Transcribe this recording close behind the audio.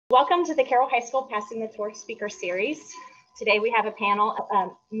Welcome to the Carroll High School Passing the Torch Speaker Series. Today we have a panel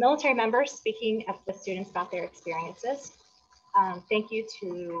of military members speaking with students about their experiences. Thank you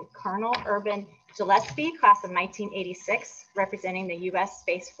to Colonel Urban Gillespie, class of 1986, representing the U.S.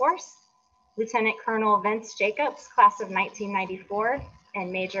 Space Force, Lieutenant Colonel Vince Jacobs, class of 1994,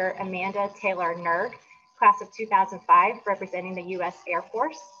 and Major Amanda Taylor Nerg, class of 2005, representing the U.S. Air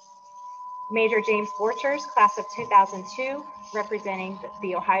Force, Major James Borchers, class of 2002, representing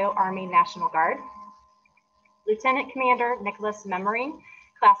the Ohio Army National Guard, Lieutenant Commander Nicholas Memering,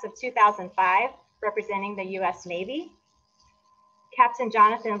 class of 2005, representing the U.S. Navy, Captain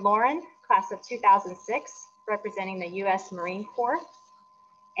Jonathon Laurin, class of 2006, representing the U.S. Marine Corps,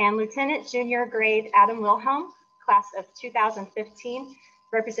 and Lieutenant Junior Grade Adam Wilhelm, class of 2015,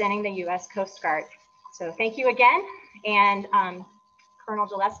 representing the U.S. Coast Guard. So thank you again. And Colonel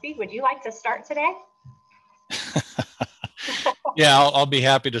Gillespie, would you like to start today? Yeah, I'll be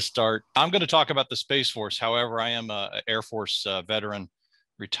happy to start. I'm going to talk about the Space Force. However, I am an Air Force veteran,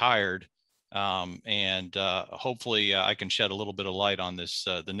 retired, and hopefully I can shed a little bit of light on this,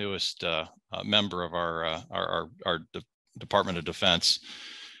 the newest member of our Department of Defense.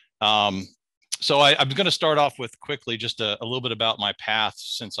 So I'm going to start off with quickly just a little bit about my path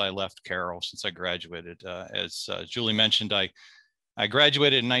since I left Carroll, since I graduated. As Julie mentioned, I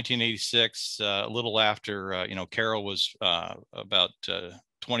graduated in 1986, a little after, Carroll was about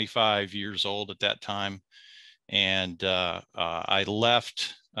 25 years old at that time. And I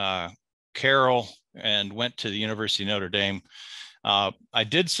left Carroll and went to the University of Notre Dame. I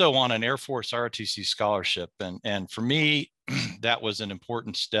did so on an Air Force ROTC scholarship. And for me, that was an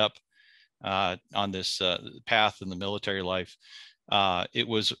important step on this path in the military life. It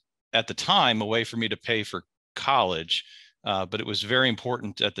was at the time a way for me to pay for college. But it was very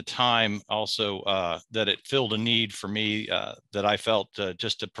important at the time also that it filled a need for me that I felt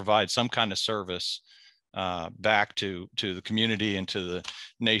just to provide some kind of service back to the community and to the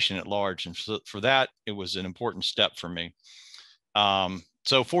nation at large. And for that, it was an important step for me.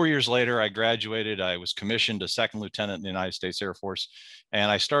 So 4 years later, I graduated. I was commissioned a second lieutenant in the United States Air Force. And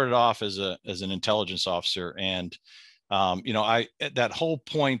I started off as an intelligence officer. And, that whole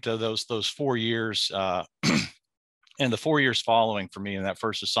point of those 4 years, and the 4 years following for me in that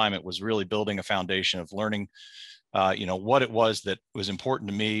first assignment was really building a foundation of learning, what it was that was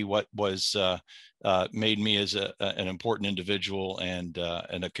important to me, what was made me as an important individual and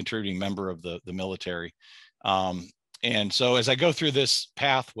a contributing member of the military. And so as I go through this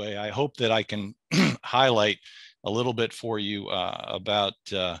pathway, I hope that I can highlight a little bit for you about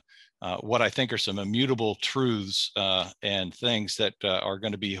what I think are some immutable truths and things that are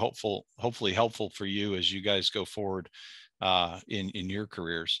going to be hopefully helpful for you as you guys go forward in your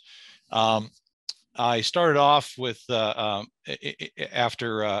careers. I started off with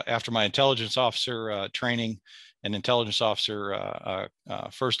after my intelligence officer training and intelligence officer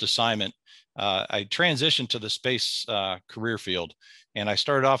first assignment, I transitioned to the space career field, and I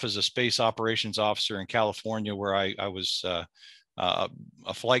started off as a space operations officer in California, where I was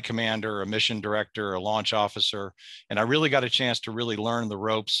a flight commander, a mission director, a launch officer, and I really got a chance to really learn the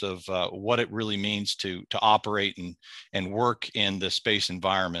ropes of what it really means to operate and work in the space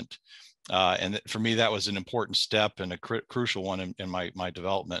environment. And for me, that was an important step and a crucial one in my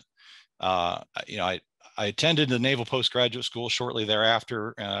development. I attended the Naval Postgraduate School shortly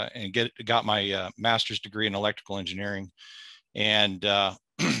thereafter and got my master's degree in electrical engineering. And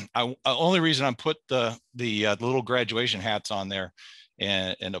only reason I put the little graduation hats on there,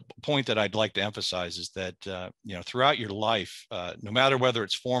 and a point that I'd like to emphasize is that throughout your life, no matter whether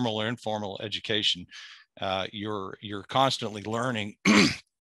it's formal or informal education, you're constantly learning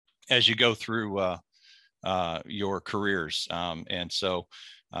as you go through your careers, and so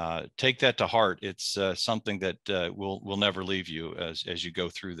take that to heart. It's something that will never leave you as you go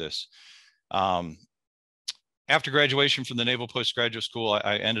through this. After graduation from the Naval Postgraduate School,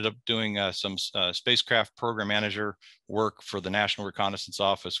 I ended up doing some spacecraft program manager work for the National Reconnaissance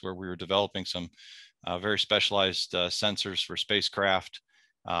Office, where we were developing some very specialized sensors for spacecraft.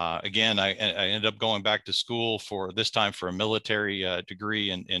 Again, I ended up going back to school this time for a military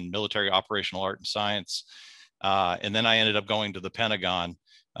degree in military operational art and science. And then I ended up going to the Pentagon,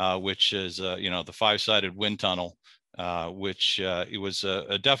 which is, the five-sided wind tunnel. Which it was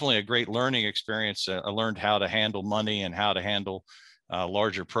definitely a great learning experience. I learned how to handle money and how to handle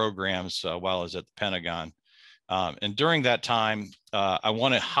larger programs while I was at the Pentagon. And during that time, I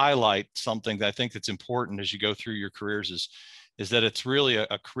want to highlight something that I think that's important as you go through your careers is that it's really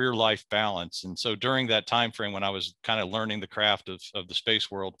a career life balance. And so during that time frame when I was kind of learning the craft of the space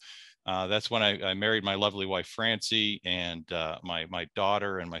world, That's when I married my lovely wife, Francie, and my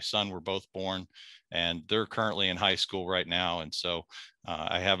daughter and my son were both born, and they're currently in high school right now. And so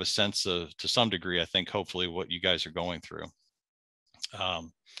I have a sense of, to some degree, I think, hopefully what you guys are going through.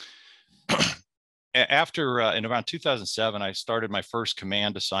 After, in around 2007, I started my first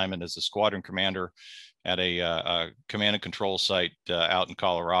command assignment as a squadron commander at a command and control site out in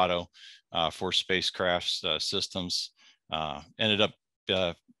Colorado for spacecraft systems. Ended up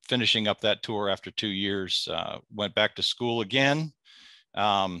finishing up that tour after 2 years, went back to school again.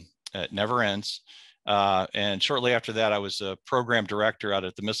 It never ends. And shortly after that, I was a program director out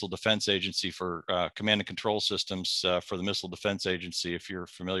at the Missile Defense Agency for command and control systems for the Missile Defense Agency, if you're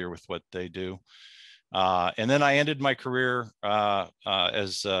familiar with what they do. And then I ended my career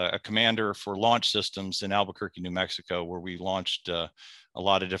as a commander for launch systems in Albuquerque, New Mexico, where we launched a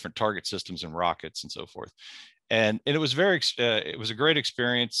lot of different target systems and rockets and so forth. And it was it was a great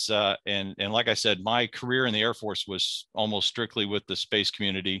experience. And like I said, my career in the Air Force was almost strictly with the space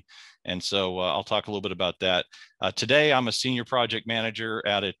community. And so I'll talk a little bit about that. Today, I'm a senior project manager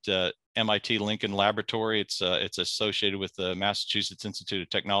out at MIT Lincoln Laboratory. It's associated with the Massachusetts Institute of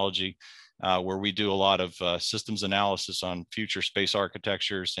Technology, where we do a lot of systems analysis on future space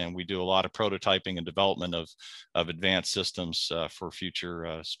architectures, and we do a lot of prototyping and development of advanced systems for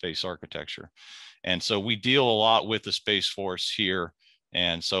future space architecture. And so we deal a lot with the Space Force here.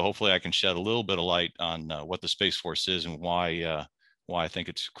 And so hopefully I can shed a little bit of light on what the Space Force is and why I think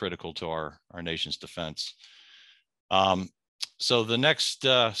it's critical to our nation's defense. So the next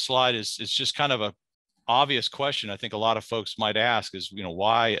slide is just kind of a obvious question I think a lot of folks might ask is,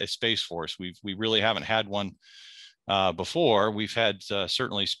 why a Space Force? We really haven't had one before. We've had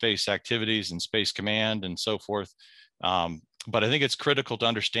certainly space activities and space command and so forth. But I think it's critical to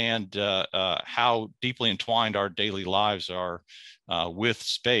understand how deeply entwined our daily lives are with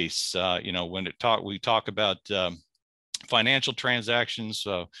space. When we talk about financial transactions,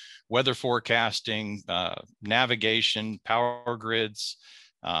 weather forecasting, navigation, power grids,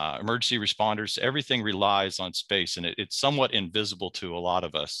 emergency responders, everything relies on space, and it's somewhat invisible to a lot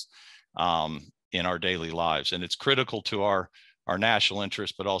of us in our daily lives. And it's critical to our national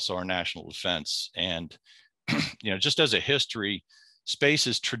interest, but also our national defense. And just as a history, space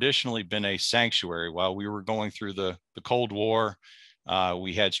has traditionally been a sanctuary. While we were going through the Cold War,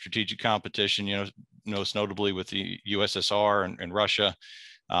 we had strategic competition, most notably with the USSR and Russia.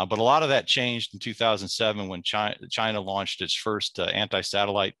 But a lot of that changed in 2007 when China launched its first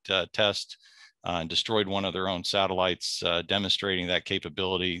anti-satellite test and destroyed one of their own satellites, demonstrating that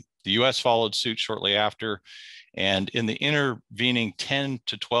capability. The US followed suit shortly after. And in the intervening 10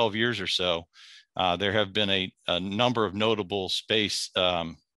 to 12 years or so, there have been a number of notable space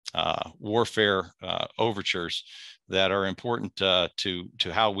warfare overtures that are important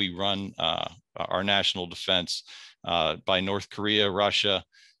to how we run our national defense by North Korea, Russia,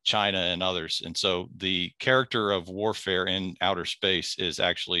 China, and others. And so the character of warfare in outer space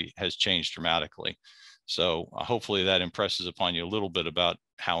has changed dramatically. So hopefully that impresses upon you a little bit about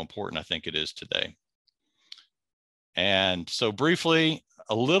how important I think it is today. And so briefly,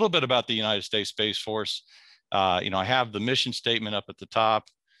 a little bit about the United States Space Force. I have the mission statement up at the top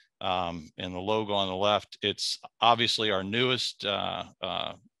and the logo on the left. It's obviously our newest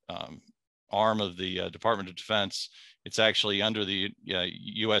arm of the Department of Defense. It's actually under the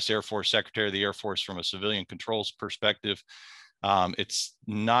U.S. Air Force Secretary of the Air Force from a civilian controls perspective. It's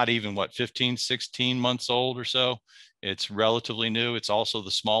not even 15, 16 months old or so. It's relatively new. It's also the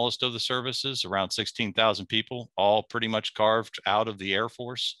smallest of the services, around 16,000 people, all pretty much carved out of the Air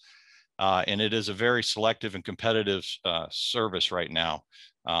Force. And it is a very selective and competitive service right now.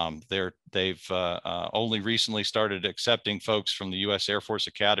 They've only recently started accepting folks from the U.S. Air Force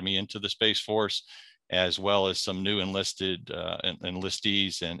Academy into the Space Force, as well as some new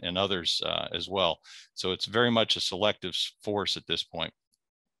enlistees and others as well. So it's very much a selective force at this point.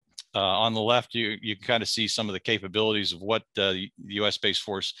 On the left, you can kind of see some of the capabilities of what the U.S. Space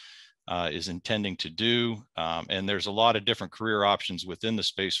Force is intending to do. And there's a lot of different career options within the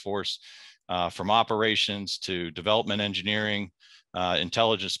Space Force, from operations to development engineering,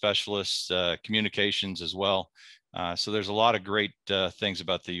 intelligence specialists, communications as well. So there's a lot of great things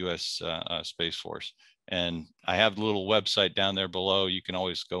about the U.S. Space Force. And I have the little website down there below. You can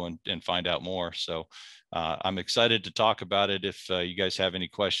always go and find out more. So I'm excited to talk about it if you guys have any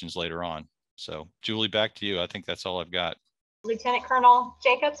questions later on. So Julie, back to you. I think that's all I've got. Lieutenant Colonel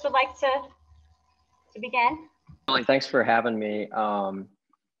Jacobs would like to begin. Thanks for having me. I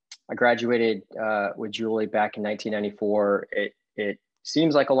graduated with Julie back in 1994. It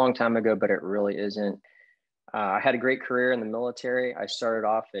seems like a long time ago, but it really isn't. I had a great career in the military. I started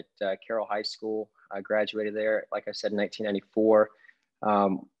off at Carroll High School. I graduated there, like I said, in 1994.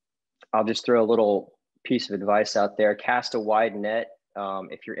 I'll just throw a little piece of advice out there. Cast a wide net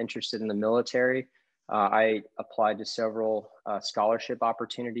if you're interested in the military. I applied to several scholarship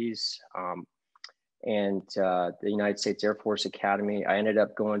opportunities and the United States Air Force Academy. I ended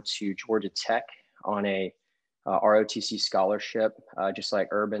up going to Georgia Tech on a ROTC scholarship, just like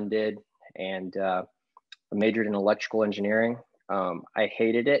Urban did, and I majored in electrical engineering. I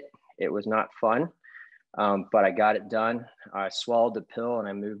hated it. It was not fun, but I got it done. I swallowed the pill and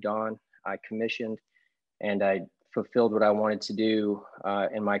I moved on. I commissioned and I fulfilled what I wanted to do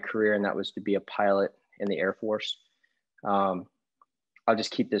in my career, and that was to be a pilot in the Air Force. I'll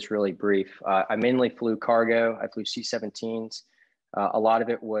just keep this really brief. I mainly flew cargo. I flew C-17s. A lot of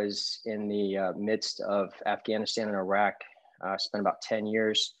it was in the midst of Afghanistan and Iraq. I spent about 10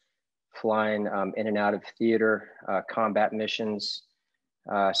 years flying in and out of theater, combat missions.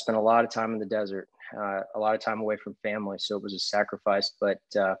 Spent a lot of time in the desert, a lot of time away from family. So it was a sacrifice, but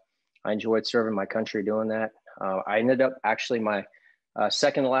I enjoyed serving my country doing that. I ended up actually my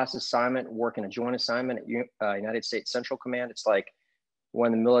second to last assignment, working a joint assignment at United States Central Command. It's like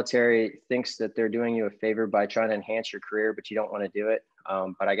when the military thinks that they're doing you a favor by trying to enhance your career, but you don't want to do it.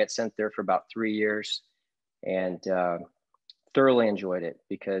 But I got sent there for about 3 years and thoroughly enjoyed it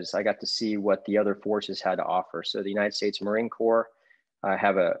because I got to see what the other forces had to offer. So the United States Marine Corps, I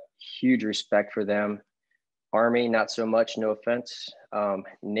have a huge respect for them. Army, not so much, no offense.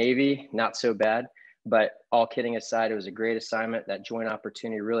 Navy, not so bad. But all kidding aside, it was a great assignment. That joint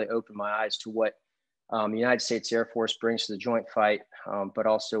opportunity really opened my eyes to what the United States Air Force brings to the joint fight, but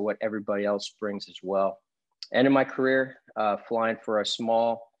also what everybody else brings as well. And in my career, flying for a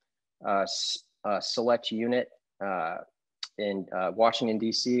small select unit in Washington,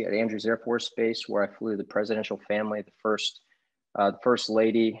 D.C. at Andrews Air Force Base, where I flew the presidential family, the first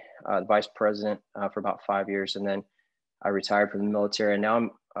lady, the vice president for about 5 years. And then I retired from the military. And now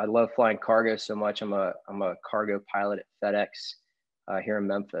I love flying cargo so much. I'm a cargo pilot at FedEx here in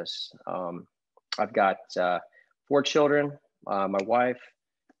Memphis. I've got 4 children, my wife,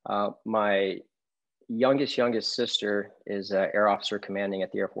 my youngest sister is Air Officer Commanding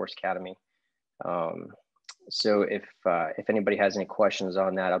at the Air Force Academy. So if anybody has any questions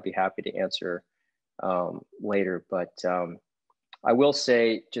on that, I'll be happy to answer later. But I will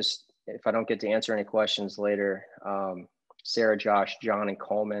say, just if I don't get to answer any questions later, Sarah, Josh, John, and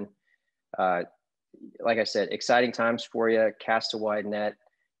Coleman, like I said, exciting times for you, cast a wide net.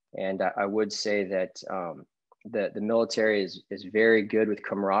 And I would say that the military is very good with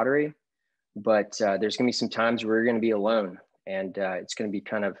camaraderie, but there's going to be some times where you're going to be alone, and it's going to be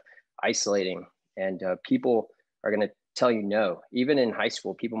kind of isolating. And people are going to tell you no. Even in high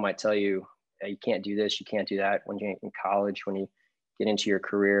school, people might tell you, you can't do this, you can't do that. When you're in college, when you get into your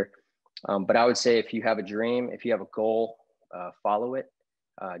career. But I would say if you have a dream, if you have a goal, follow it.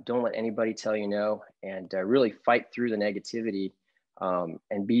 Don't let anybody tell you no, and really fight through the negativity.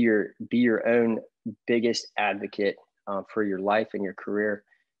 And be your own biggest advocate for your life and your career.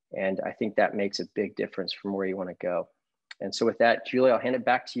 And I think that makes a big difference from where you want to go. And so with that, Julie, I'll hand it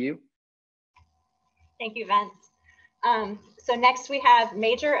back to you. Thank you, Vince. So next we have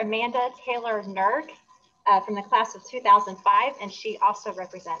Major Amanda Taylor Nerg from the class of 2005, and she also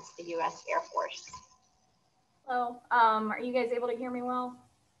represents the U.S. Air Force. Hello, are you guys able to hear me well?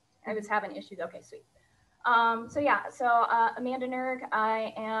 I was having issues. Okay, sweet. So Amanda Nerg,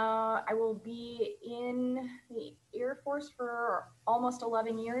 I will be in the Air Force for almost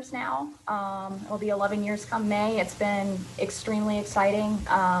 11 years now. It'll be 11 years come May. It's been extremely exciting.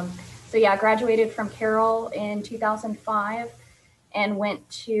 So yeah, I graduated from Carroll in 2005 and went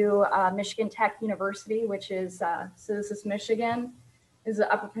to Michigan Tech University, which is, so this is Michigan. Is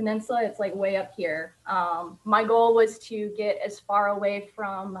the Upper Peninsula. It's like way up here. My goal was to get as far away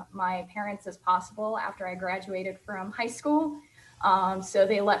from my parents as possible after I graduated from high school. So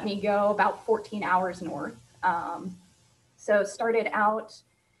they let me go about 14 hours north. So started out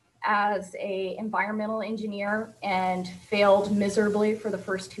as an environmental engineer and failed miserably for the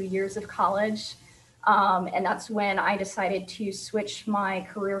first 2 years of college. And that's when I decided to switch my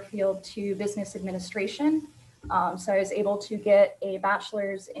career field to business administration. So I was able to get a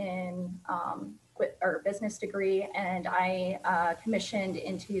bachelor's in or business degree, and I commissioned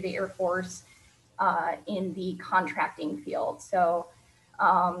into the Air Force in the contracting field. So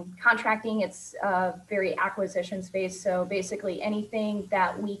contracting, it's very acquisitions based. So basically anything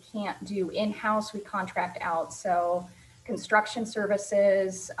that we can't do in-house, we contract out. So construction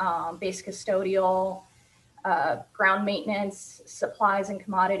services, base custodial, ground maintenance, supplies and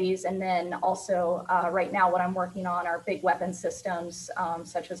commodities, and then also right now what I'm working on are big weapon systems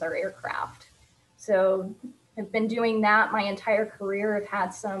such as our aircraft. So I've been doing that my entire career. I've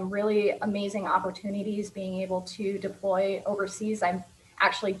had some really amazing opportunities being able to deploy overseas. I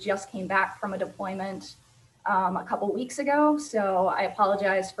actually just came back from a deployment a couple weeks ago, so I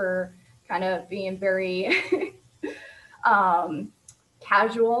apologize for kind of being very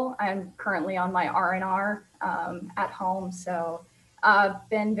casual. I'm currently on my R&R at home, so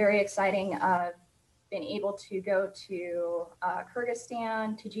been very exciting. Been able to go to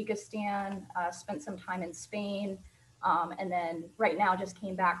Kyrgyzstan, Tajikistan, spent some time in Spain, and then right now just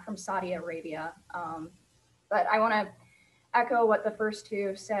came back from Saudi Arabia. But I want to echo what the first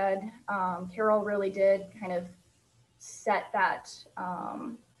two said. Carroll really did kind of set that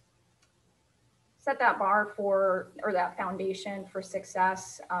bar for, or that foundation for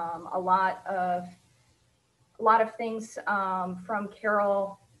success. A lot of things from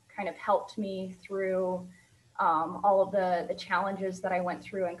Carroll kind of helped me through all of the challenges that I went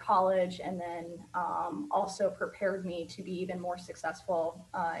through in college, and then also prepared me to be even more successful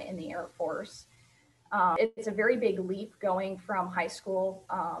in the Air Force. It's a very big leap going from high school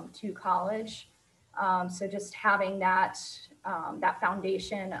to college. So just having that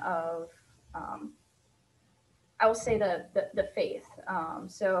foundation of, I will say the faith.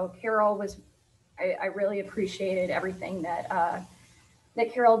 So Carroll was, I really appreciated everything that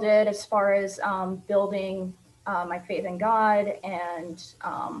Carroll did as far as building my faith in God and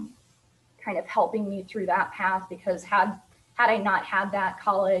kind of helping me through that path, because had I not had that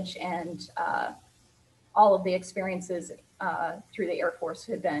college and all of the experiences through the Air Force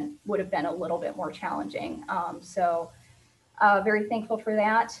would have been a little bit more challenging. So very thankful for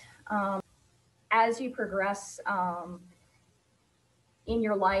that. As you progress in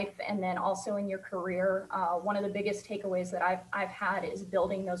your life and then also in your career, one of the biggest takeaways that I've had is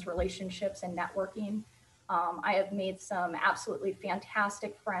building those relationships and networking. I have made some absolutely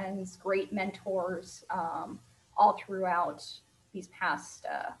fantastic friends, great mentors, all throughout these past,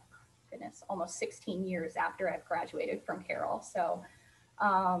 goodness, almost 16 years after I've graduated from Carroll. So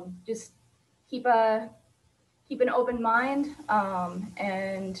just keep an open mind,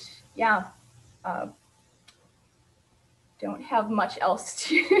 and yeah, don't have much else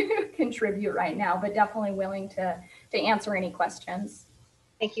to contribute right now, but definitely willing to answer any questions.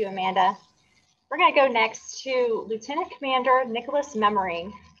 Thank you, Amanda. We're going to go next to Lieutenant Commander Nicholas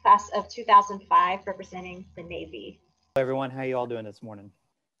Memering, class of 2005, representing the Navy. Hello, everyone. How you all doing this morning?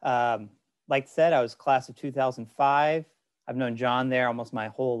 Like said, I was class of 2005. I've known John there almost my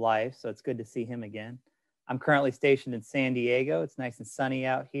whole life, so it's good to see him again. I'm currently stationed in San Diego. It's nice and sunny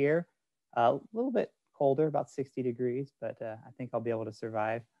out here. A little bit colder, about 60 degrees, but I think I'll be able to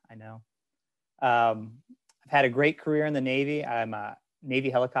survive, I know. I've had a great career in the Navy. I'm a Navy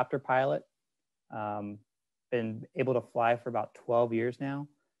helicopter pilot. Been able to fly for about 12 years now.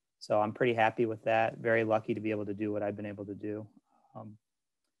 So I'm pretty happy with that. Very lucky to be able to do what I've been able to do.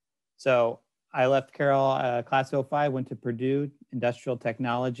 So I left Carroll class of 05, went to Purdue Industrial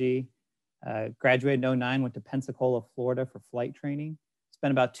Technology, graduated in 09, went to Pensacola, Florida for flight training.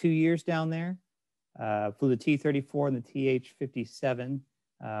 Spent about 2 years down there. Flew the T-34 and the TH-57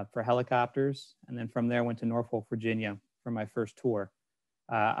 for helicopters. And then from there went to Norfolk, Virginia for my first tour,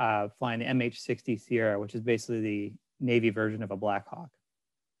 flying the MH-60 Sierra, which is basically the Navy version of a Black Hawk.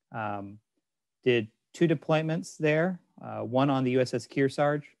 Did 2 deployments there, one on the USS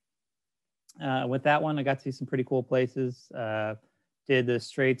Kearsarge. With that one, I got to see some pretty cool places. Did the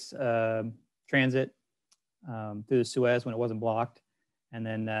Straits transit through the Suez when it wasn't blocked. And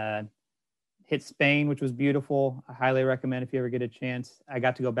then hit Spain, which was beautiful. I highly recommend if you ever get a chance. I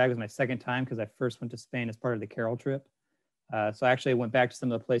got to go back. It was my second time because I first went to Spain as part of the Carroll trip. So I actually went back to some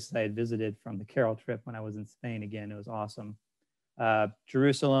of the places I had visited from the Carroll trip when I was in Spain again. It was awesome.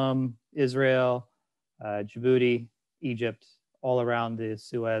 Jerusalem, Israel, Djibouti, Egypt, all around the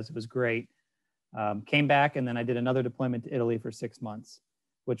Suez. It was great. Came back, and then I did another deployment to Italy for 6 months,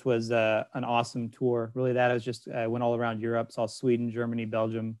 which was an awesome tour. Really, that was just, I went all around Europe, saw Sweden, Germany,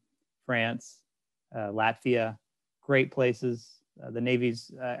 Belgium, France, Latvia, great places. The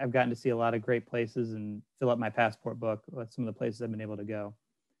Navy's, I've gotten to see a lot of great places and fill up my passport book with some of the places I've been able to go.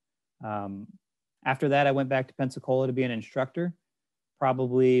 After that, I went back to Pensacola to be an instructor.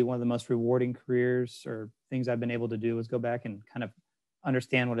 Probably one of the most rewarding careers or things I've been able to do is go back and kind of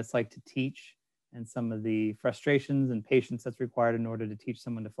understand what it's like to teach and some of the frustrations and patience that's required in order to teach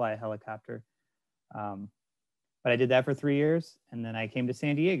someone to fly a helicopter. But I did that for 3 years, and then I came to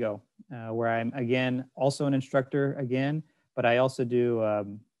San Diego, where I'm, again, also an instructor again, but I also do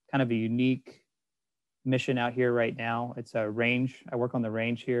kind of a unique mission out here right now. It's a range. I work on the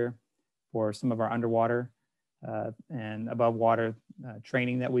range here for some of our underwater and above water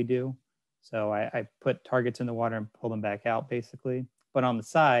training that we do. So I put targets in the water and pull them back out basically. But on the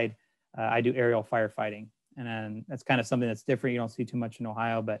side, I do aerial firefighting. And then that's kind of something that's different. You don't see too much in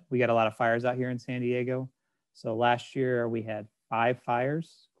Ohio, but we got a lot of fires out here in San Diego. So last year we had 5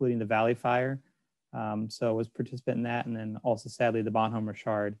 fires, including the Valley Fire. So I was a participant in that. And then also sadly, the Bonhomme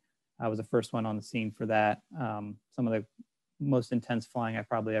Richard. I was the first one on the scene for that. Some of the most intense flying I've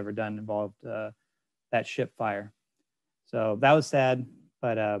probably ever done involved that ship fire. So that was sad,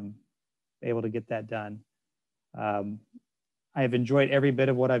 but able to get that done. I have enjoyed every bit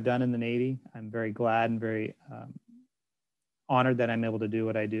of what I've done in the Navy. I'm very glad and very honored that I'm able to do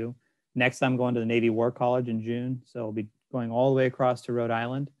what I do. Next, I'm going to the Navy War College in June. So I'll be going all the way across to Rhode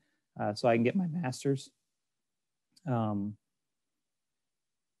Island so I can get my master's.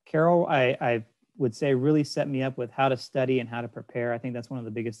 Carroll, I would say really set me up with how to study and how to prepare. I think that's one of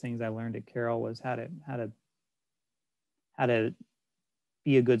the biggest things I learned at Carroll was how to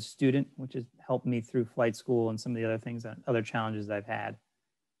be a good student, which has helped me through flight school and some of the other things, other challenges I've had.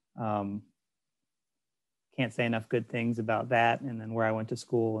 Can't say enough good things about that. And then where I went to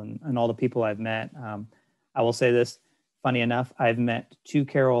school and all the people I've met. I will say this, funny enough, I've met 2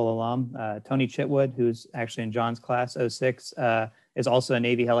 Carroll alum, Tony Chitwood, who's actually in John's class, 06, is also a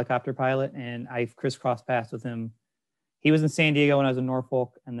Navy helicopter pilot. And I've crisscrossed paths with him. He was in San Diego when I was in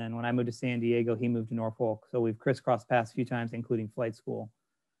Norfolk. And then when I moved to San Diego, he moved to Norfolk. So we've crisscrossed paths a few times, including flight school.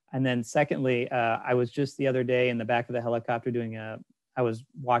 And then secondly, I was just the other day in the back of the helicopter I was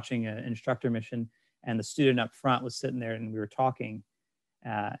watching an instructor mission, and the student up front was sitting there and we were talking.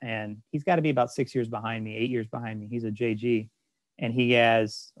 And he's got to be about 6 years behind me, 8 years behind me. He's a JG. And he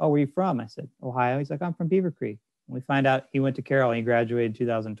has, "Oh, where are you from?" I said, "Ohio." He's like, "I'm from Beaver Creek." And we find out he went to Carroll and he graduated in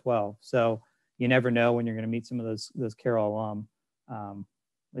 2012. So you never know when you're going to meet some of those Carroll alum.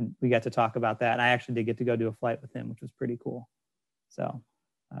 And we got to talk about that. And I actually did get to go do a flight with him, which was pretty cool. So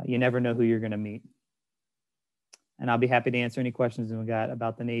you never know who you're going to meet. And I'll be happy to answer any questions we got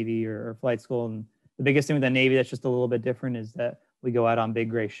about the Navy or flight school. And the biggest thing with the Navy that's just a little bit different is that we go out on big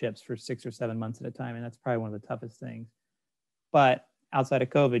gray ships for 6 or 7 months at a time. And that's probably one of the toughest things. But outside of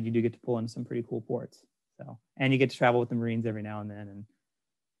COVID, you do get to pull into some pretty cool ports. So, and you get to travel with the Marines every now and then. And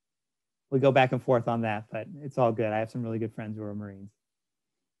we go back and forth on that, but it's all good. I have some really good friends who are Marines.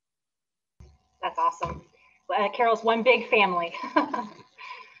 That's awesome. Carroll's one big family.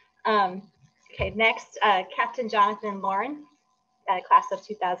 Okay, next, Captain Jonathon Laurin, class of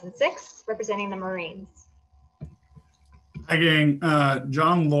 2006, representing the Marines. Hi, gang.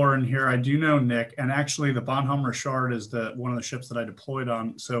 John Laurin here. I do know Nick, and actually the Bonhomme Richard is one of the ships that I deployed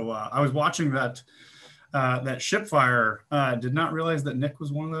on. So I was watching that ship fire. Did not realize that Nick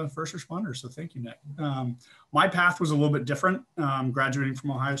was one of the first responders. So thank you, Nick. My path was a little bit different. Graduating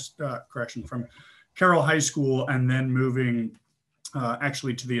from from Carroll High School, and then moving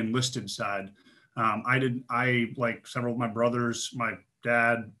actually to the enlisted side. I like several of my brothers, my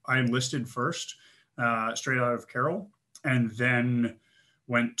dad, I enlisted first, straight out of Carroll, and then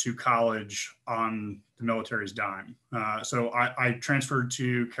went to college on the military's dime. So I transferred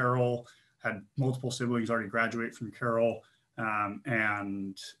to Carroll, had multiple siblings already graduate from Carroll,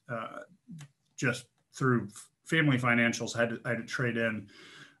 and just through family financials, I had to trade in.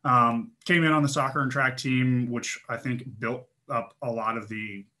 Came in on the soccer and track team, which I think built up a lot of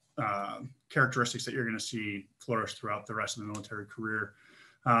the characteristics that you're going to see flourish throughout the rest of the military career.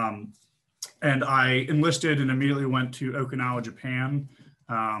 And I enlisted and immediately went to Okinawa, Japan,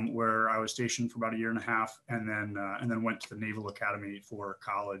 where I was stationed for about 1.5 years, and then went to the Naval Academy for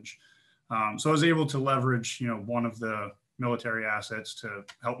college. So I was able to leverage, one of the military assets to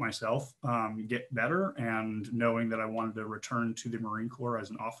help myself get better, and knowing that I wanted to return to the Marine Corps as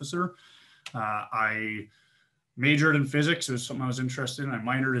an officer. I majored in physics. It was something I was interested in. I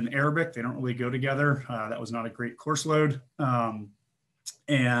minored in Arabic. They don't really go together. That was not a great course load.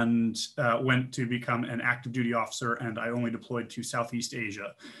 And went to become an active duty officer, and I only deployed to Southeast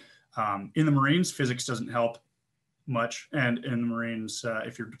Asia. In the Marines, physics doesn't help much. And in the Marines,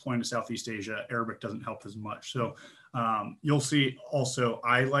 if you're deploying to Southeast Asia, Arabic doesn't help as much. So you'll see also,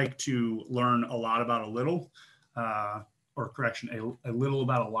 I like to learn a lot about a little, a little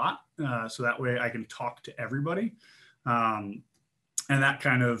about a lot. So that way I can talk to everybody. And that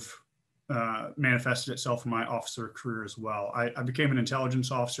kind of manifested itself in my officer career as well. I became an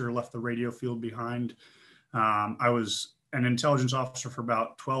intelligence officer, left the radio field behind. I was an intelligence officer for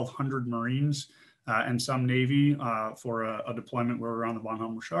about 1,200 Marines and some Navy for a deployment where we were on the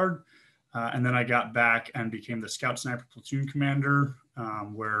Bonhomme Richard. And then I got back and became the Scout Sniper Platoon Commander,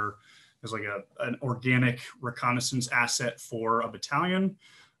 where as like an organic reconnaissance asset for a battalion.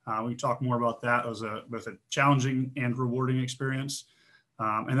 We can talk more about that. It was both a challenging and rewarding experience.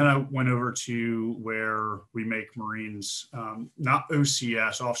 And then I went over to where we make Marines, not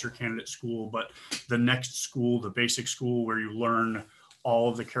OCS, Officer Candidate School, but the next school, the basic school, where you learn all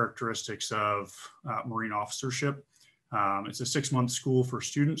of the characteristics of Marine officership. It's a 6-month school for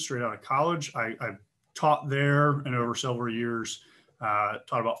students straight out of college. I taught there, and over several years,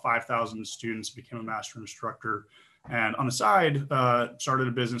 taught about 5,000 students, became a master instructor, and on the side, started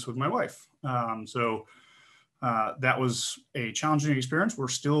a business with my wife. So that was a challenging experience. We're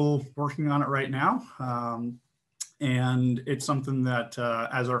still working on it right now. And it's something that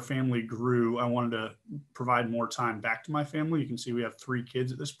as our family grew, I wanted to provide more time back to my family. You can see we have 3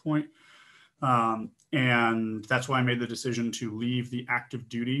 kids at this point. And that's why I made the decision to leave the active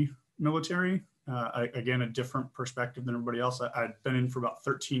duty military. Again, a different perspective than everybody else. I'd been in for about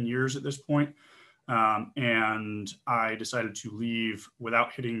 13 years at this point. And I decided to leave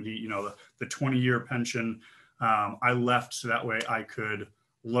without hitting the 20-year pension. I left so that way I could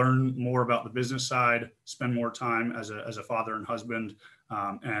learn more about the business side, spend more time as a father and husband,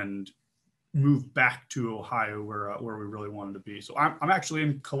 and move back to Ohio where we really wanted to be. So I'm actually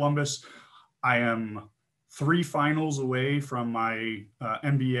in Columbus. I am 3 finals away from my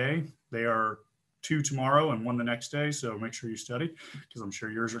MBA. They are 2 tomorrow and 1 the next day. So make sure you study, because I'm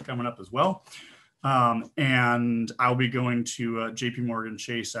sure yours are coming up as well. And I'll be going to JP Morgan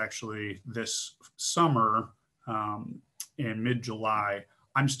Chase actually this summer in mid-July.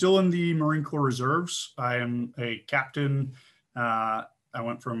 I'm still in the Marine Corps Reserves. I am a captain. I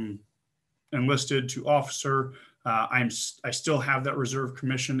went from enlisted to officer. I still have that reserve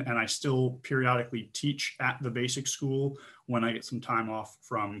commission, and I still periodically teach at the basic school when I get some time off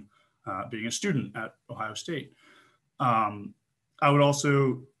from being a student at Ohio State. I would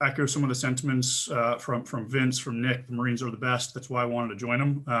also echo some of the sentiments from Vince, from Nick. The Marines are the best. That's why I wanted to join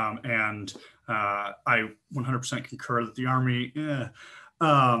them. And I 100% concur that the Army,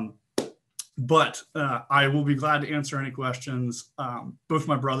 but I will be glad to answer any questions. Both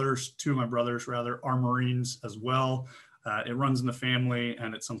my brothers, 2 of my brothers rather, are Marines as well. It runs in the family,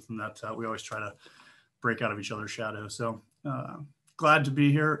 and it's something that we always try to break out of each other's shadow. So glad to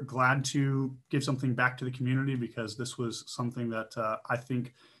be here, glad to give something back to the community, because this was something that I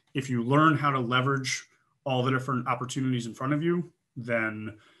think if you learn how to leverage all the different opportunities in front of you,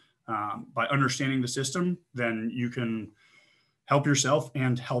 then by understanding the system, then you can help yourself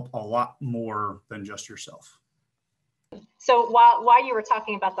and help a lot more than just yourself. So while you were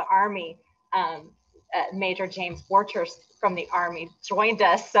talking about the Army, Major James Borchers from the Army joined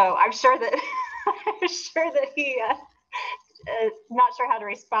us. So I'm sure that he not sure how to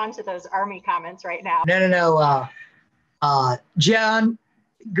respond to those Army comments right now. No. John,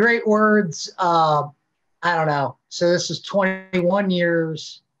 great words. I don't know. So this is 21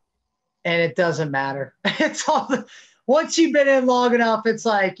 years, and it doesn't matter. It's all once you've been in long enough, it's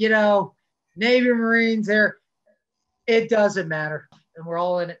like, Navy, Marines, it doesn't matter. And we're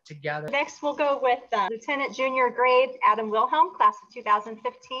all in it together. Next, we'll go with Lieutenant Junior Grade Adam Wilhelm, class of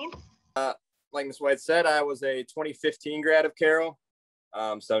 2015. Like Ms. White said, I was a 2015 grad of Carroll,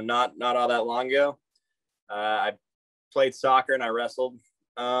 so not all that long ago. I played soccer and I wrestled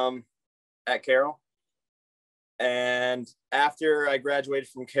at Carroll. And after I graduated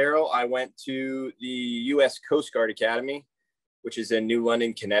from Carroll, I went to the U.S. Coast Guard Academy, which is in New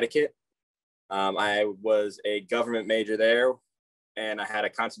London, Connecticut. I was a government major there, and I had a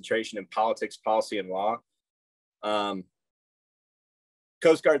concentration in politics, policy, and law.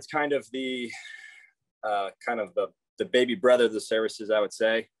 Coast Guard's kind of the baby brother of the services, I would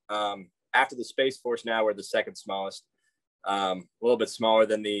say. After the Space Force, now we're the 2nd smallest, a little bit smaller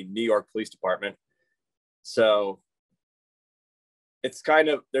than the New York Police Department. So it's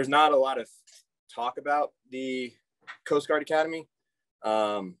there's not a lot of talk about the Coast Guard Academy.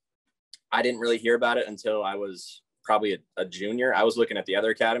 I didn't really hear about it until I was probably a junior. I was looking at the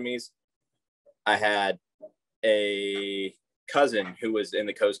other academies. I had a cousin who was in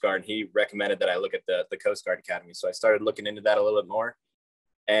the Coast Guard, and he recommended that I look at the Coast Guard Academy. So I started looking into that a little bit more,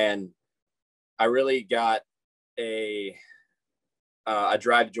 and I really got a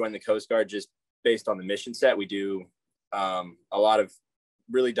drive to join the Coast Guard just based on the mission set. We do a lot of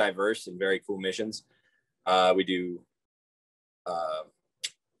really diverse and very cool missions. We do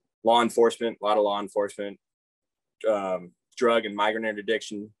law enforcement, a lot of law enforcement, drug and migrant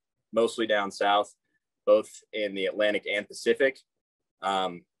interdiction, mostly down south, both in the Atlantic and Pacific.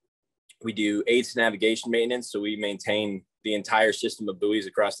 We do aids to navigation maintenance. So we maintain the entire system of buoys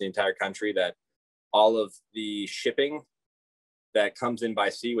across the entire country, that all of the shipping that comes in by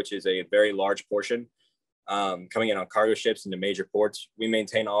sea, which is a very large portion, coming in on cargo ships into major ports. We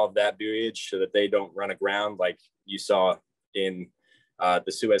maintain all of that buoyage so that they don't run aground like you saw in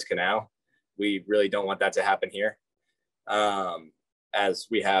the Suez Canal. We really don't want that to happen here. As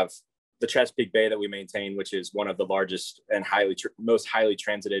we have the Chesapeake Bay that we maintain, which is one of the largest and most highly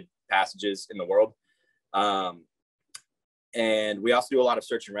transited passages in the world. And we also do a lot of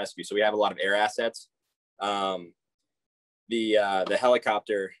search and rescue. So we have a lot of air assets. The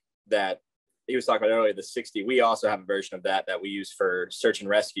helicopter that he was talking about earlier, the 60, we also have a version of that we use for search and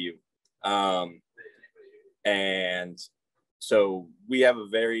rescue. And so we have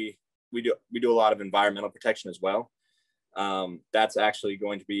we do a lot of environmental protection as well. That's actually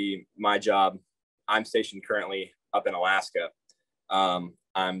going to be my job. I'm stationed currently up in Alaska.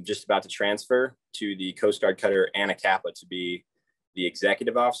 I'm just about to transfer to the Coast Guard cutter Anna Capt to be the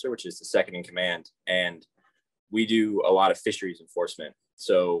executive officer, which is the second in command. And we do a lot of fisheries enforcement.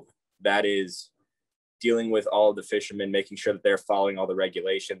 So that is dealing with all of the fishermen, making sure that they're following all the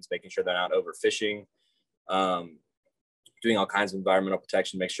regulations, making sure they're not overfishing, doing all kinds of environmental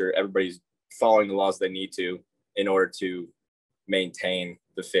protection, make sure everybody's following the laws they need to in order to maintain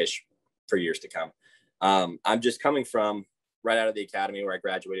the fish for years to come. I'm just coming from right out of the academy where I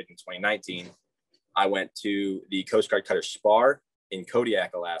graduated in 2019. I went to the Coast Guard cutter Spar in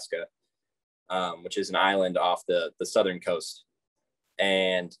Kodiak, Alaska, which is an island off the southern coast.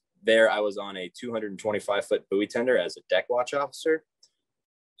 And there I was on a 225-foot buoy tender as a deck watch officer.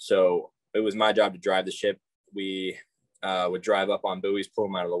 So it was my job to drive the ship. We would drive up on buoys, pull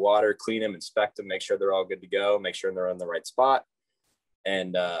them out of the water, clean them, inspect them, make sure they're all good to go, make sure they're in the right spot,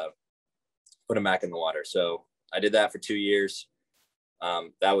 and put them back in the water. So I did that for 2 years.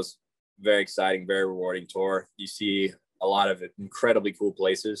 That was very exciting, very rewarding tour. You see a lot of incredibly cool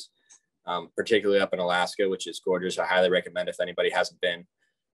places, particularly up in Alaska, which is gorgeous. I highly recommend if anybody hasn't been.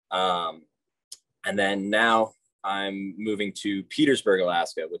 And then now I'm moving to Petersburg,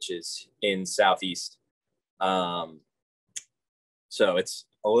 Alaska, which is in Southeast. So it's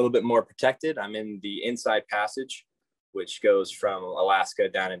a little bit more protected. I'm in the Inside Passage, which goes from Alaska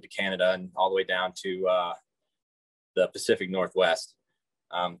down into Canada and all the way down to the Pacific Northwest.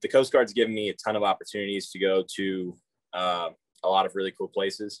 The Coast Guard's given me a ton of opportunities to go to a lot of really cool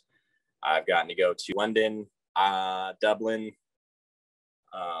places. I've gotten to go to London, Dublin,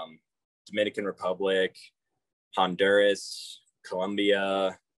 Dominican Republic, Honduras,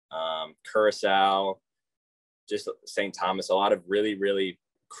 Colombia, Curacao, just St. Thomas, a lot of really, really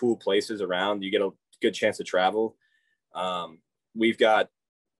cool places around. You get a good chance to travel. We've got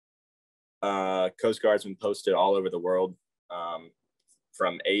Coast Guardsmen posted all over the world,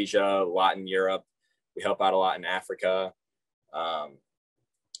 from Asia, Latin Europe. We help out a lot in Africa.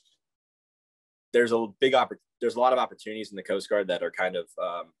 There's a lot of opportunities in the Coast Guard that are kind of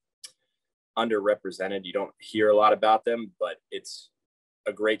underrepresented. You don't hear a lot about them, but it's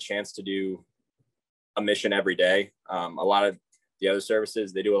a great chance to do a mission every day. A lot of the other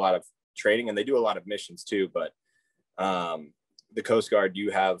services, they do a lot of training and they do a lot of missions too, but the Coast Guard,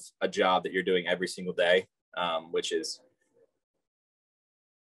 you have a job that you're doing every single day, which is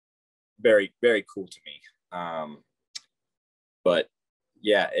very, very cool to me. But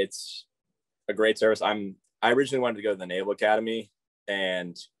yeah, it's a great service. I originally wanted to go to the Naval Academy,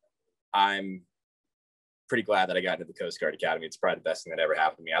 and I'm pretty glad that I got into the Coast Guard Academy. It's probably the best thing that ever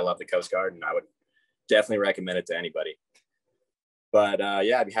happened to me. I love the Coast Guard, and I would definitely recommend it to anybody. But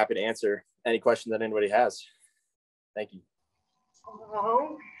yeah, I'd be happy to answer any questions that anybody has. Thank you.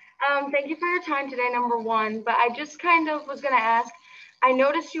 Hello. Thank you for your time today, number one. But I just kind of was going to ask, I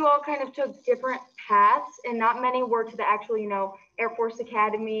noticed you all kind of took different paths, and not many were to the actual, Air Force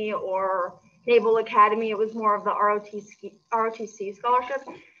Academy or Naval Academy. It was more of the ROTC scholarship.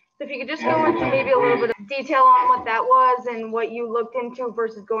 So if you could just go into maybe a little bit of detail on what that was and what you looked into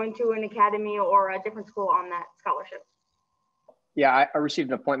versus going to an academy or a different school on that scholarship. Yeah, I received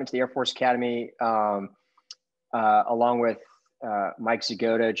an appointment to the Air Force Academy along with Mike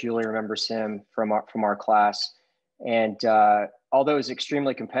Zagoda. Julie remembers him from our class. And although it was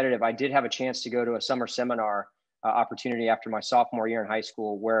extremely competitive, I did have a chance to go to a summer seminar opportunity after my sophomore year in high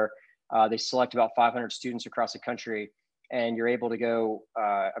school, where they select about 500 students across the country, and you're able to go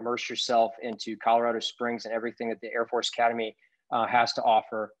immerse yourself into Colorado Springs and everything that the Air Force Academy has to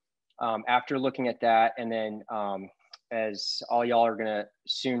offer. After looking at that, and then as all y'all are gonna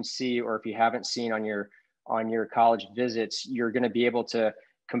soon see, or if you haven't seen on your college visits, you're gonna be able to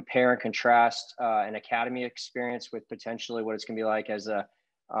compare and contrast an academy experience with potentially what it's gonna be like as in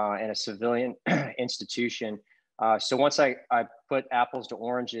a civilian institution. So once I put apples to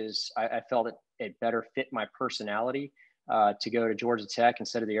oranges, I felt it better fit my personality to go to Georgia Tech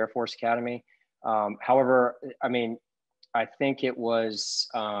instead of the Air Force Academy. However, I mean, I think it was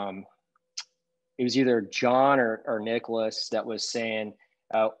either John or Nicholas that was saying,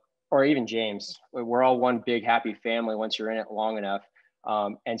 or even James, we're all one big happy family once you're in it long enough.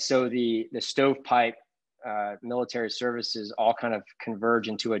 And so the stovepipe military services all kind of converge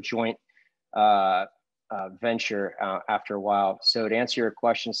into a joint venture after a while. So to answer your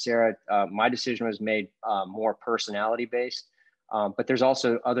question, Sarah, my decision was made more personality based, but there's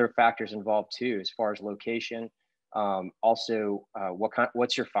also other factors involved too, as far as location. Also,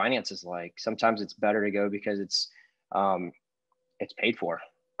 what's your finances like? Sometimes it's better to go because it's paid for,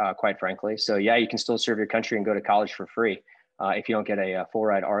 quite frankly. So yeah, you can still serve your country and go to college for free if you don't get a full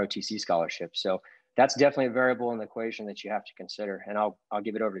ride ROTC scholarship. So that's definitely a variable in the equation that you have to consider. And I'll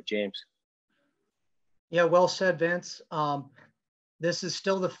give it over to James. Yeah, well said, Vince. This is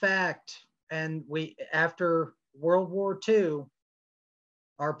still the fact. And after World War II,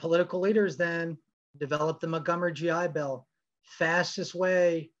 our political leaders then developed the Montgomery GI Bill. Fastest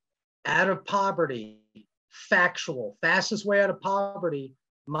way out of poverty, factual, fastest way out of poverty,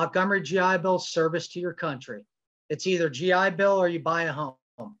 Montgomery GI Bill, service to your country. It's either GI Bill or you buy a home.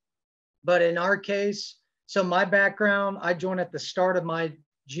 But in our case, so my background, I joined at the start of my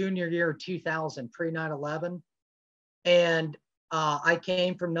junior year, 2000, pre 9/11. And I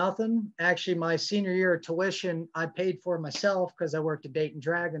came from nothing. Actually, my senior year of tuition, I paid for myself because I worked at Dayton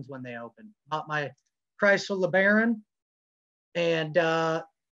Dragons when they opened. Bought my Chrysler LeBaron and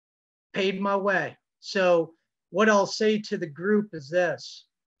paid my way. So what I'll say to the group is this: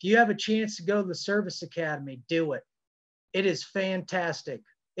 if you have a chance to go to the Service Academy, do it. It is fantastic.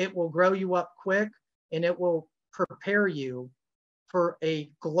 It will grow you up quick and it will prepare you for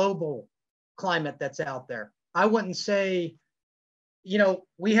a global climate that's out there. I wouldn't say,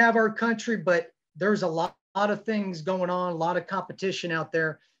 we have our country, but there's a lot of things going on, a lot of competition out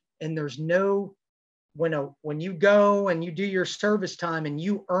there. And there's when you go and you do your service time and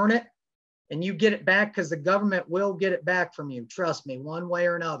you earn it and you get it back, because the government will get it back from you. Trust me, one way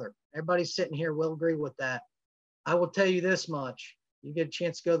or another. Everybody sitting here will agree with that. I will tell you this much: you get a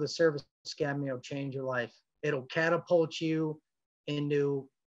chance to go to the Service Academy, it'll change your life. It'll catapult you into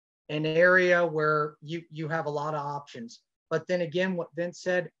an area where you have a lot of options. But then again, what Vince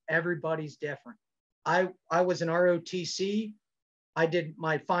said, everybody's different. I was an ROTC. I did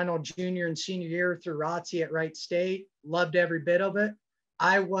my final junior and senior year through ROTC at Wright State. Loved every bit of it.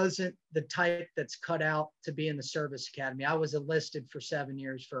 I wasn't the type that's cut out to be in the Service Academy. I was enlisted for 7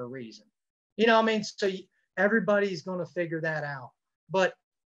 years for a reason. So everybody's going to figure that out. But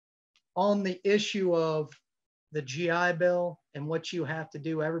on the issue of the GI Bill and what you have to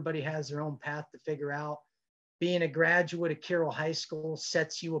do, everybody has their own path to figure out. Being a graduate of Carroll High School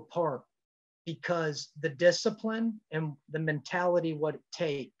sets you apart, because the discipline and the mentality, what it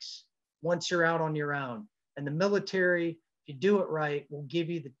takes once you're out on your own. And the military, if you do it right, will give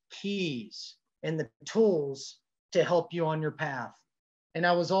you the keys and the tools to help you on your path. And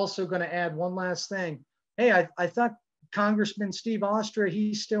I was also going to add one last thing. Hey, I thought Congressman Steve Ostra,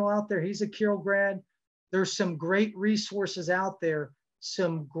 he's still out there. He's a Carroll grad. There's some great resources out there.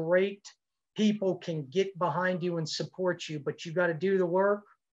 Some great people can get behind you and support you, but you got to do the work.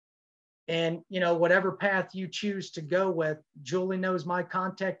 And, whatever path you choose to go with, Julie knows my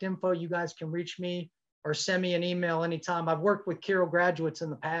contact info. You guys can reach me or send me an email anytime. I've worked with Carroll graduates in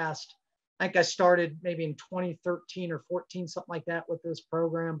the past. I think I started maybe in 2013 or 14, something like that, with this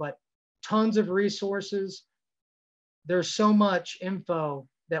program, but tons of resources. There's so much info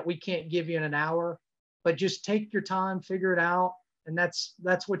that we can't give you in an hour, but just take your time, figure it out. And that's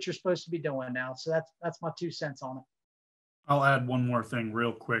what you're supposed to be doing now. So that's my 2 cents on it. I'll add one more thing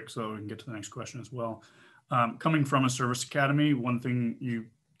real quick so we can get to the next question as well. Coming from a service academy, one thing you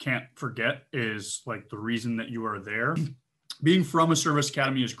can't forget is like the reason that you are there. Being from a service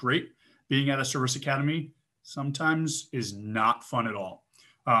academy is great. Being at a service academy sometimes is not fun at all.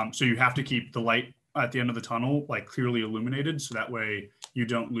 So you have to keep the light at the end of the tunnel like clearly illuminated, so that way you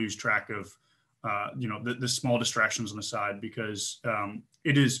don't lose track of the small distractions on the side, because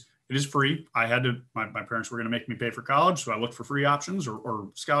it is free. I had to, my parents were going to make me pay for college, so I looked for free options or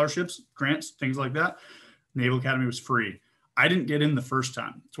scholarships, grants, things like that. Naval Academy was free. I didn't get in the first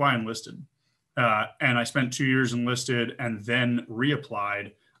time. That's why I enlisted. And I spent 2 years enlisted and then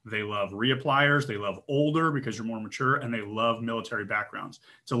reapplied. They love reappliers. They love older because you're more mature, and they love military backgrounds.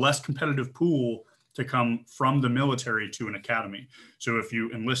 It's a less competitive pool to come from the military to an academy. So if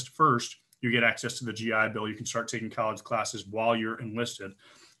you enlist first, you get access to the GI Bill. You can start taking college classes while you're enlisted.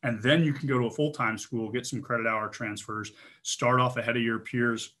 And then you can go to a full-time school, get some credit hour transfers, start off ahead of your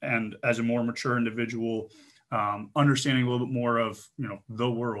peers, and as a more mature individual, understanding a little bit more of, the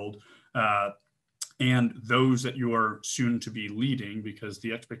world, and those that you are soon to be leading, because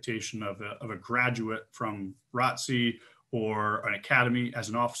the expectation of a graduate from ROTC or an academy as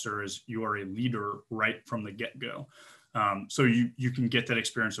an officer is you are a leader right from the get-go. So you can get that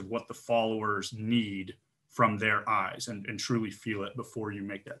experience of what the followers need from their eyes and truly feel it before you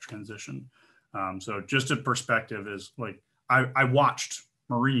make that transition. So just a perspective is like, I watched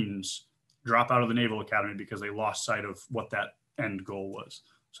Marines drop out of the Naval Academy because they lost sight of what that end goal was.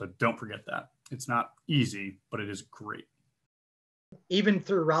 So don't forget that. It's not easy, but it is great. Even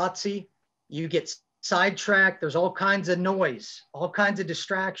through ROTC, you get sidetracked. There's all kinds of noise, all kinds of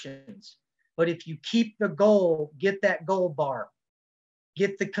distractions. But if you keep the goal, get that gold bar,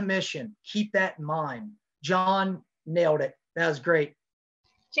 get the commission, keep that in mind. John nailed it. That was great.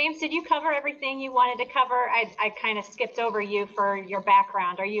 James, did you cover everything you wanted to cover? I kind of skipped over you for your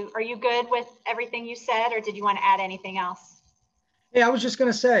background. Are you good with everything you said, or did you want to add anything else? Yeah, I was just going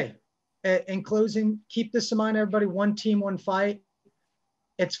to say, in closing, keep this in mind, everybody. One team, one fight.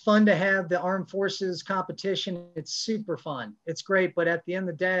 It's fun to have the armed forces competition. It's super fun. It's great. But at the end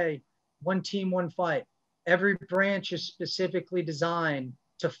of the day, one team, one fight. Every branch is specifically designed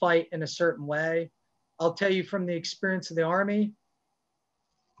to fight in a certain way. I'll tell you from the experience of the Army,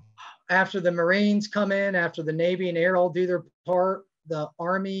 after the Marines come in, after the Navy and Air all do their part, the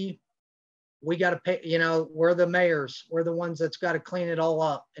Army, we got to pay, we're the mayors. We're the ones that's got to clean it all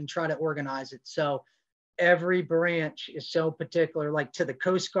up and try to organize it. So every branch is so particular, like to the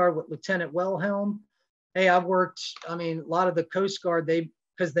Coast Guard with Lieutenant Wilhelm. Hey, I've worked, a lot of the Coast Guard,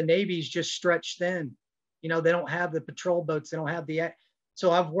 because the Navy's just stretched thin. They don't have the patrol boats. They don't have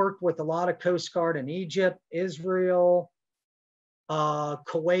so I've worked with a lot of Coast Guard in Egypt, Israel,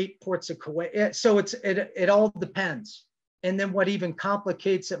 Kuwait, ports of Kuwait. So it all depends. And then what even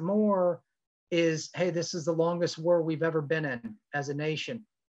complicates it more is, hey, this is the longest war we've ever been in as a nation.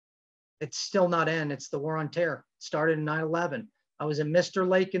 It's still not in. It's the war on terror. It started in 9/11. I was in Mr.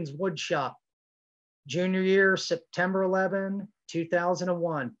 Lakin's wood shop, junior year, September 11,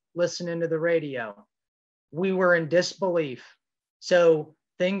 2001, listening to the radio. We were in disbelief. So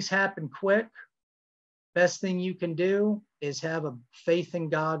things happen quick. Best thing you can do is have a faith in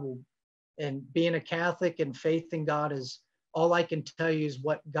God, and being a Catholic and faith in God is all I can tell you is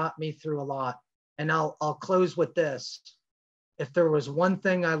what got me through a lot. And I'll close with this. If there was one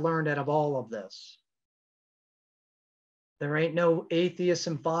thing I learned out of all of this, there ain't no atheist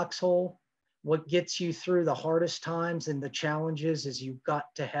in foxhole. What gets you through the hardest times and the challenges is you've got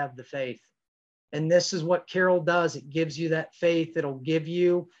to have the faith. And this is what Carroll does. It gives you that faith. It'll give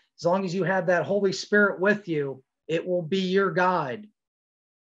you, as long as you have that Holy Spirit with you, it will be your guide.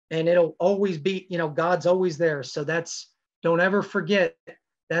 And it'll always be, God's always there. So don't ever forget,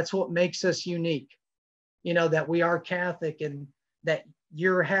 that's what makes us unique. That we are Catholic and that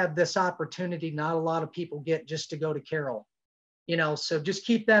you have this opportunity not a lot of people get just to go to Carroll. So just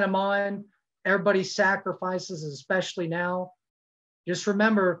keep that in mind. Everybody sacrifices, especially now. Just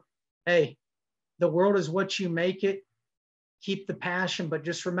remember, hey, the world is what you make it. Keep the passion, but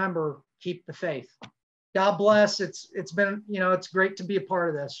just remember, keep the faith. God bless. It's been, it's great to be a part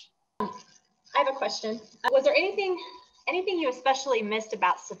of this. I have a question. Was there anything you especially missed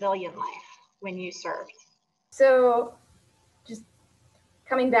about civilian life when you served? So just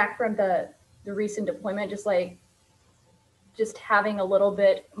coming back from the recent deployment, just having a little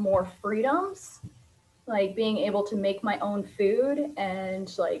bit more freedoms, like being able to make my own food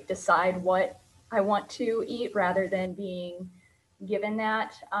and decide what I want to eat rather than being given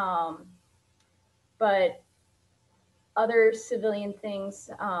that. But other civilian things,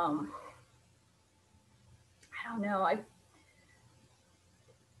 I don't know.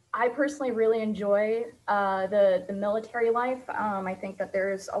 I personally really enjoy the military life. I think that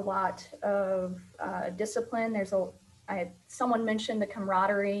there's a lot of discipline. Someone mentioned the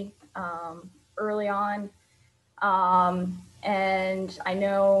camaraderie early on. And I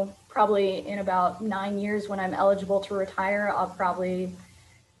know probably in about 9 years when I'm eligible to retire, I'll probably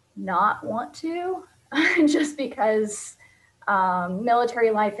not want to, just because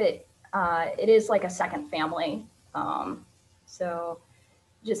military life, it is like a second family. So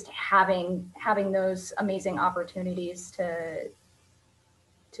just having those amazing opportunities to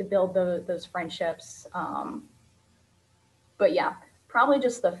build those friendships. But yeah, probably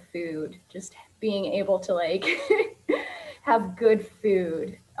just the food, just being able to have good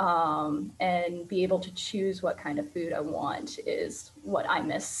food and be able to choose what kind of food I want is what I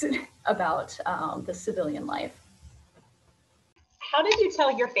miss about the civilian life. How did you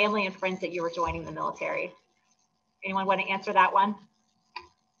tell your family and friends that you were joining the military? Anyone want to answer that one?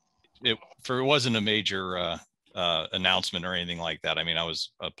 it wasn't a major announcement or anything like that. I mean, I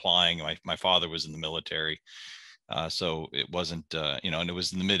was applying. My father was in the military, so it wasn't, and it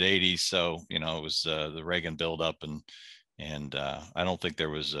was in the mid '80s. So it was the Reagan buildup, and I don't think there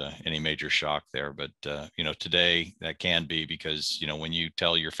was any major shock there. But today that can be, because when you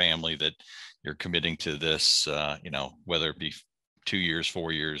tell your family that you're committing to this, whether it be 2 years,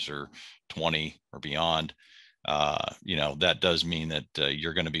 4 years, or 20 or beyond, that does mean that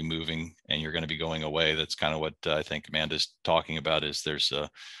you're going to be moving and you're going to be going away. That's kind of what I think Amanda's talking about, is there's a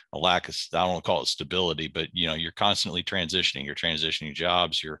lack of, I don't want to call it stability, but you're constantly transitioning. You're transitioning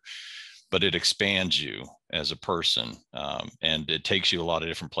jobs, but it expands you as a person, and it takes you a lot of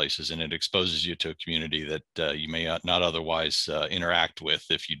different places, and it exposes you to a community that you may not otherwise interact with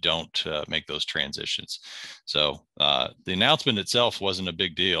if you don't make those transitions. So the announcement itself wasn't a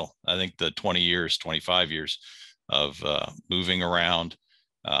big deal. I think the 20 years, 25 years of moving around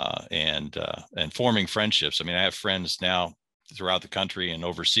and forming friendships. I mean, I have friends now throughout the country and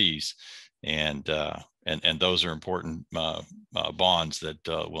overseas, and those are important bonds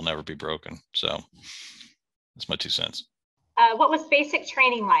that will never be broken. So that's my 2 cents. What was basic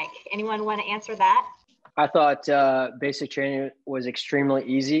training like? Anyone want to answer that? I thought basic training was extremely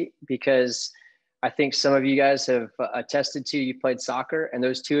easy, because I think some of you guys have attested to, you played soccer, and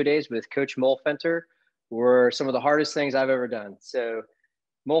those 2 days with Coach Molfenter were some of the hardest things I've ever done. So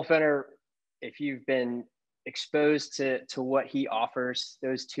Molfenter, if you've been exposed to what he offers,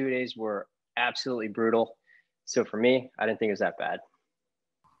 those 2 days were absolutely brutal. So for me, I didn't think it was that bad.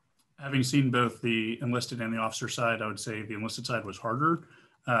 Having seen both the enlisted and the officer side, I would say the enlisted side was harder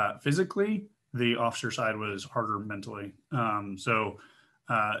physically. The officer side was harder mentally. So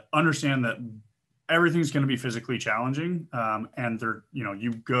understand that everything's going to be physically challenging, and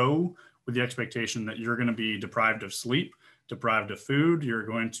you go with the expectation that you're going to be deprived of sleep, deprived of food. You're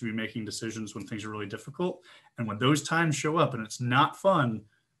going to be making decisions when things are really difficult, and when those times show up and it's not fun,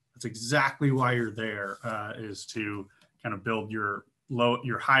 that's exactly why you're there, is to kind of build your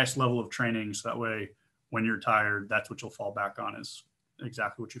highest level of training, so that way when you're tired, that's what you'll fall back on, is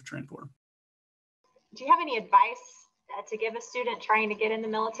exactly what you've trained for. Do you have any advice to give a student trying to get in the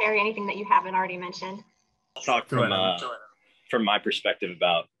military? Anything that you haven't already mentioned? I'll talk from my perspective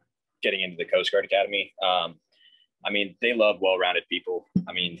about getting into the Coast Guard Academy. I mean, they love well-rounded people.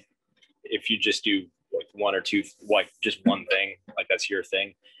 I mean, if you just do like one or two, like just one thing, like that's your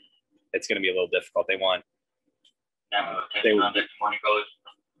thing, it's going to be a little difficult. They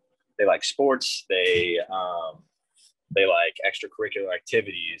like sports. They like extracurricular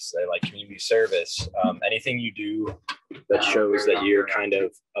activities. They like community service. Anything you do that shows that you're kind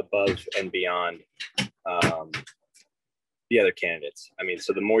of above and beyond the other candidates. I mean,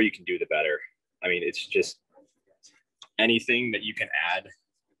 so the more you can do, the better. I mean, it's just anything that you can add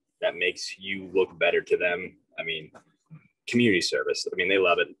that makes you look better to them. I mean, community service. I mean, they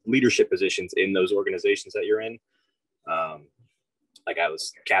love it. Leadership positions in those organizations that you're in. Like I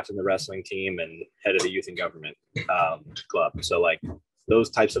was captain of the wrestling team and head of the youth and government club. So like those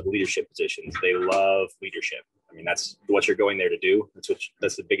types of leadership positions, they love leadership. I mean, that's what you're going there to do.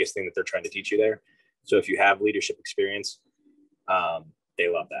 That's the biggest thing that they're trying to teach you there. So if you have leadership experience, they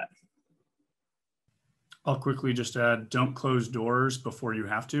love that. I'll quickly just add, don't close doors before you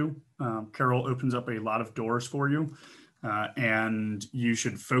have to. Carroll opens up a lot of doors for you, and you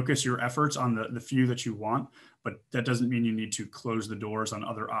should focus your efforts on the few that you want, but that doesn't mean you need to close the doors on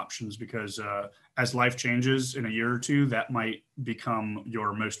other options, because as life changes in a year or two, that might become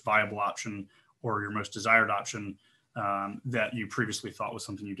your most viable option or your most desired option that you previously thought was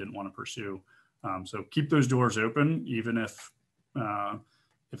something you didn't want to pursue. So keep those doors open, even if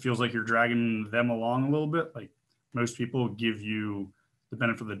it feels like you're dragging them along a little bit. Like, most people give you the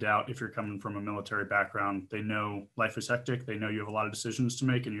benefit of the doubt if you're coming from a military background. They know life is hectic. They know you have a lot of decisions to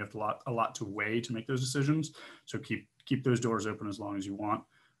make, and you have a lot to weigh to make those decisions. So keep those doors open as long as you want,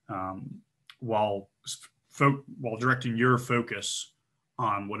 while directing your focus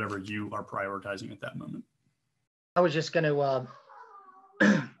on whatever you are prioritizing at that moment. I was just going to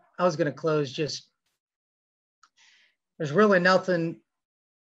I was going to close. Just, there's really nothing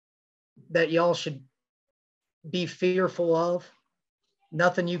that y'all should be fearful of.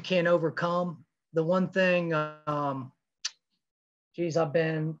 Nothing you can't overcome. The one thing, geez, I've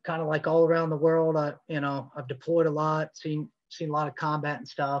been kind of like all around the world. I've deployed a lot, seen a lot of combat and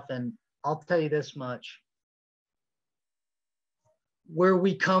stuff. And I'll tell you this much: where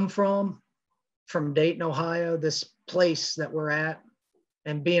we come from Dayton, Ohio, this place that we're at,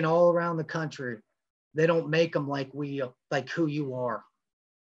 and being all around the country, they don't make them like who you are.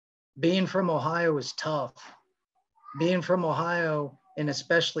 Being from Ohio is tough. Being from Ohio and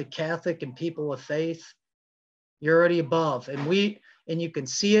especially Catholic and people of faith, you're already above. And you can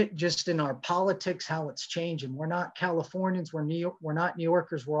see it just in our politics, how it's changing. We're not Californians, we're not New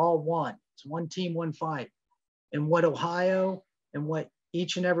Yorkers, we're all one. It's one team, one fight. And what Ohio and what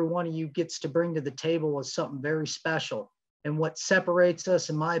each and every one of you gets to bring to the table is something very special. And what separates us,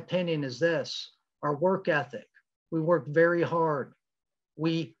 in my opinion, is this: our work ethic. We work very hard.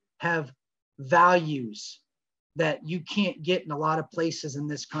 We have values that you can't get in a lot of places in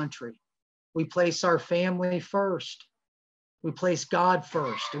this country. We place our family first. We place God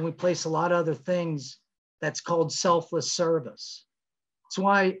first, and we place a lot of other things that's called selfless service. That's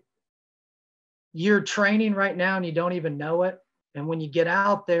why you're training right now and you don't even know it. And when you get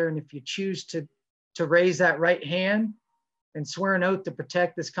out there, and if you choose to raise that right hand and swear an oath to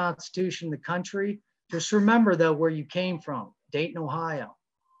protect this Constitution, the country, just remember though where you came from, Dayton, Ohio.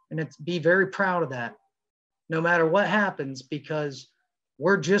 And be very proud of that, no matter what happens, because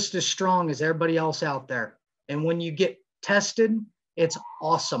we're just as strong as everybody else out there. And when you get tested, it's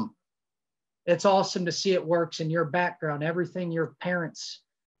awesome. It's awesome to see it works in your background, everything your parents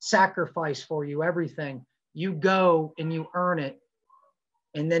sacrifice for you, everything. You go and you earn it,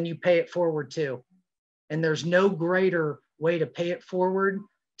 and then you pay it forward too. And there's no greater way to pay it forward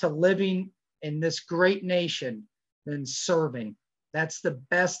to living in this great nation than serving. That's the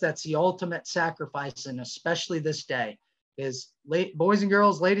best, that's the ultimate sacrifice, and especially this day is, boys and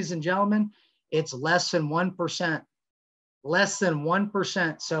girls, ladies and gentlemen, it's less than 1%. Less than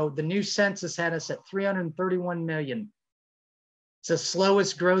 1%. So the new census had us at 331 million. It's the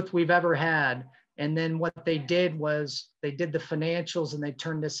slowest growth we've ever had. And then what they did was they did the financials and they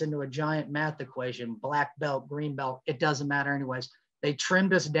turned this into a giant math equation, black belt, green belt. It doesn't matter anyways. They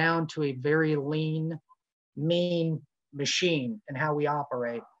trimmed us down to a very lean, mean machine and how we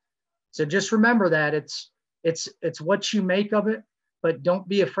operate. So just remember that it's what you make of it, but don't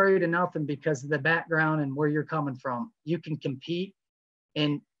be afraid of nothing because of the background and where you're coming from. You can compete,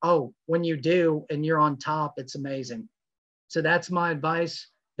 and when you do and you're on top, it's amazing. So that's my advice.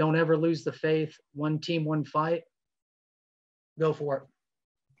 Don't ever lose the faith. One team, one fight. Go for it.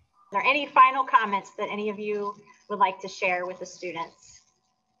 Are there any final comments that any of you would like to share with the students?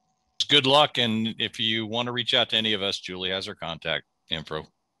 Good luck. And if you want to reach out to any of us, Julie has our contact info.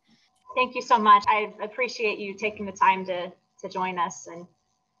 Thank you so much. I appreciate you taking the time to join us and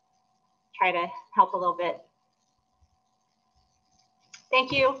try to help a little bit.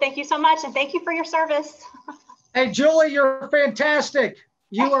 Thank you. Thank you so much. And thank you for your service. Hey, Julie, you're fantastic.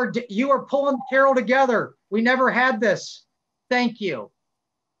 You are pulling Carroll together. We never had this. Thank you.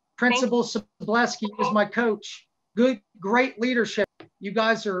 Principal Gillespie is my coach. Great leadership. You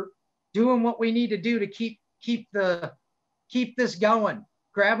guys are doing what we need to do to keep this going,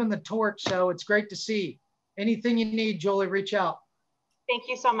 grabbing the torch. So it's great to see. Anything you need, Julie, reach out. Thank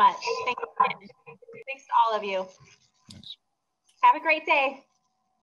you so much. Thank you. Thanks to all of you. Have a great day.